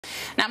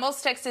Now,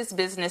 most Texas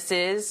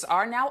businesses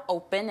are now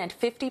open at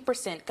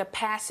 50%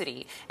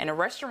 capacity, and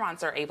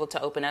restaurants are able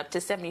to open up to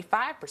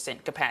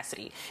 75%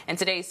 capacity. And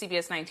today,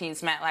 CBS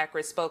 19's Matt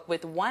Lackridge spoke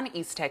with one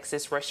East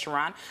Texas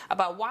restaurant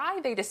about why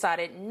they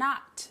decided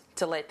not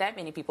to let that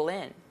many people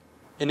in.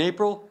 In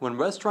April, when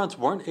restaurants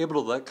weren't able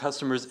to let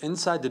customers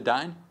inside to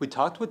dine, we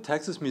talked with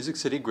Texas Music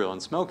City Grill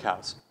and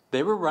Smokehouse.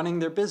 They were running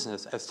their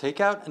business as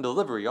takeout and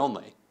delivery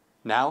only.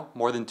 Now,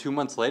 more than 2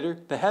 months later,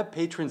 they have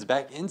patrons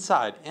back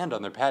inside and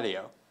on their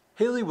patio.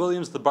 Haley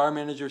Williams, the bar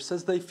manager,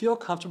 says they feel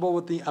comfortable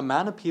with the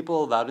amount of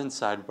people allowed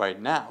inside right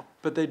now,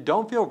 but they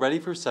don't feel ready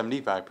for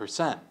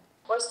 75%.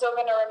 We're still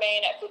going to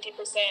remain at 50%,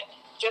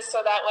 just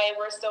so that way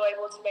we're still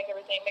able to make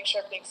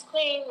sure everything's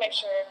clean, make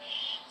sure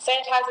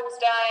sanitizing's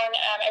done,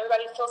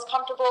 everybody feels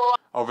comfortable.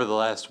 Over the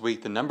last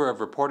week, the number of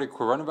reported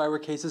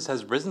coronavirus cases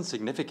has risen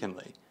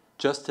significantly.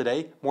 Just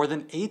today, more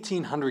than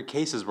 1,800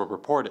 cases were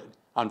reported.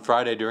 On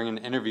Friday, during an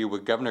interview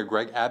with Governor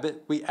Greg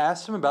Abbott, we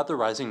asked him about the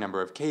rising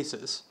number of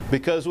cases.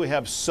 Because we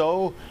have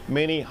so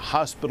many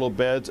hospital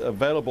beds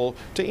available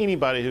to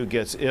anybody who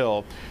gets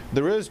ill,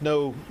 there is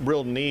no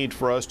real need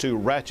for us to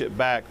ratchet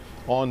back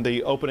on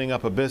the opening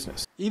up of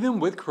business. Even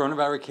with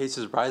coronavirus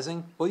cases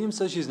rising, Williams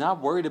says she's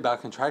not worried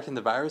about contracting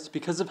the virus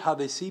because of how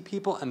they see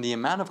people and the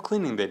amount of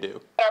cleaning they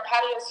do. Our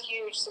patio is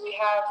huge, so we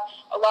have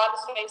a lot of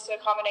space to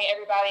accommodate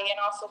everybody and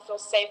also feel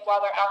safe while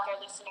they're out there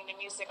listening to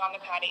music on the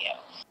patio.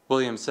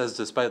 Williams says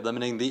despite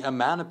limiting the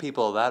amount of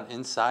people allowed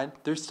inside,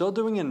 they're still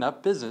doing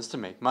enough business to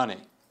make money.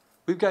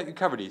 We've got you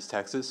covered, East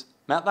Texas.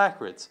 Matt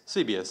Lackridge,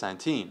 CBS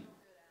 19.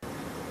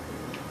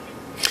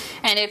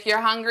 And if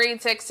you're hungry,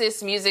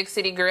 Texas Music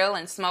City Grill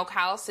and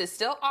Smokehouse is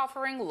still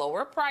offering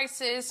lower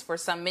prices for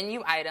some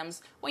menu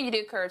items when you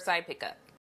do curbside pickup.